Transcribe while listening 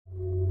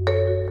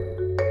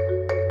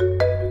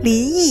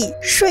林懿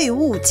税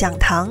务讲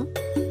堂。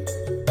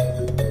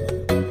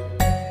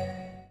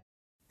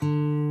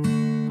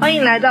欢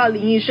迎来到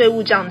林懿税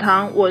务讲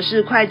堂，我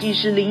是会计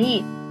师林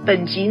懿。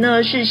本集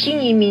呢是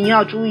新移民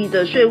要注意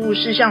的税务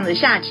事项的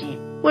下集。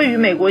位于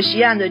美国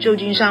西岸的旧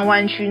金山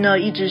湾区呢，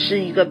一直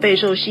是一个备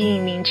受新移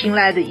民青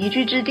睐的移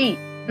居之地。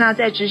那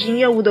在执行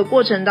业务的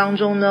过程当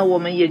中呢，我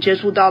们也接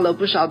触到了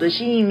不少的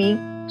新移民，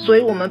所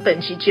以我们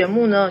本期节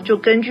目呢，就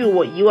根据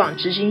我以往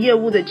执行业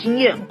务的经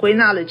验，归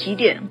纳了几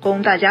点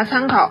供大家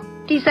参考。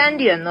第3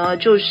点呢，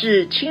就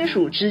是亲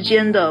属之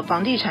间的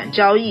房地产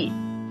交易。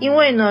因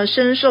为呢，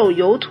深受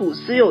有土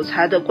私有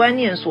财的观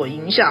念所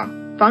影响，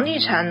房地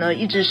产呢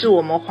一直是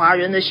我们华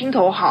人的心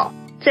头好。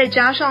再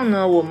加上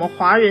呢，我们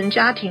华人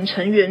家庭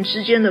成员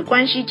之间的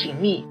关系紧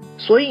密，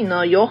所以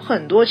呢，有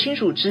很多亲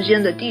属之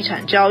间的地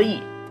产交易。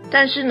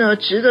但是呢，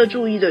值得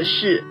注意的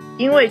是，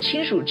因为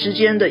亲属之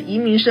间的移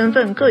民身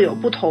份各有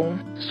不同，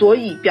所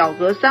以表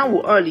格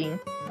3520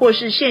或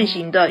是现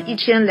行的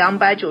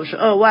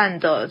1292万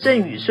的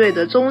赠与税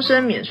的终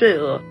身免税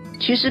额，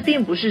其实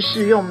并不是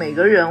适用每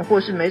个人或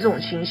是每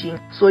种情形，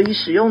所以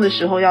使用的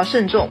时候要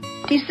慎重。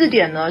第4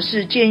点呢，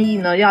是建议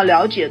呢要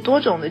了解多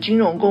种的金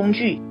融工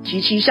具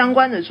及其相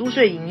关的租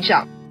税影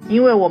响，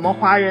因为我们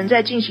华人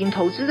在进行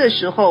投资的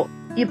时候，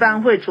一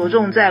般会着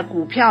重在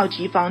股票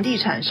及房地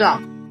产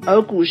上，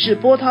而股市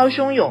波涛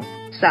汹涌，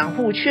散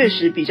户确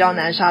实比较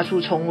难杀出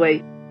重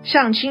围，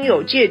向亲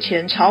友借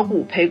钱炒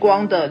股赔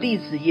光的例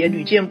子也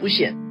屡见不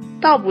鲜。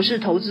倒不是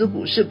投资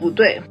股市不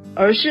对，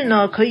而是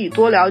呢可以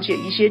多了解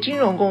一些金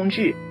融工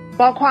具，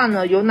包括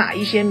呢有哪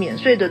一些免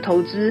税的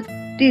投资，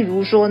例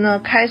如说呢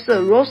开设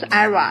Roth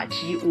IRA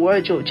及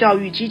529教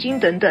育基金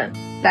等等，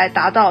来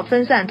达到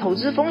分散投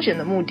资风险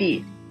的目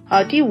的。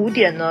第5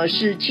点呢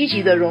是积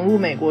极的融入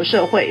美国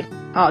社会，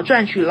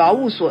赚取劳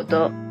务所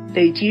得，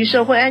累积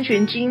社会安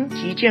全金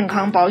及健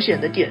康保险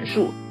的点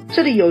数。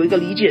这里有一个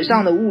理解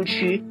上的误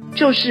区，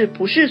就是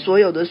不是所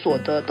有的所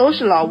得都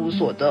是劳务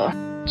所得，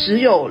只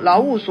有劳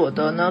务所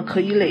得呢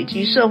可以累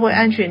积社会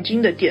安全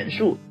金的点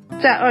数，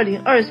在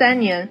2023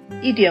年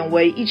1点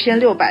为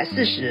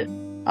1640，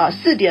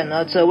 4点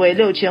呢则为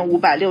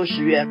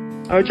6560元。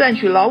而赚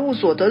取劳务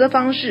所得的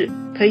方式，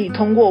可以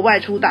通过外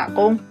出打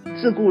工、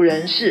自雇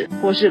人士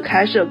或是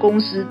开设公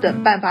司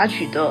等办法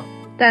取得。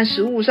但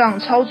实务上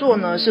操作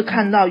呢，是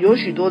看到有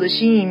许多的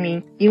新移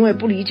民因为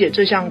不理解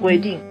这项规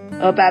定，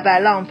而白白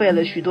浪费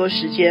了许多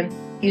时间。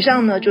以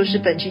上呢就是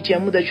本期节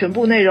目的全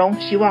部内容，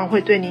希望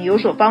会对您有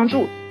所帮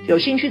助。有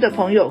兴趣的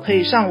朋友可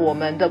以上我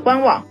们的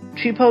官网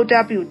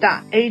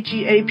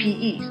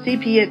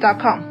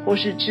www.agapecpa.com 或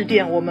是致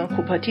电我们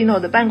Cupertino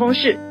的办公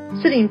室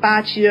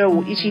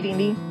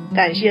408-725-1700。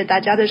感谢大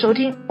家的收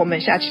听，我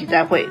们下期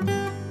再会。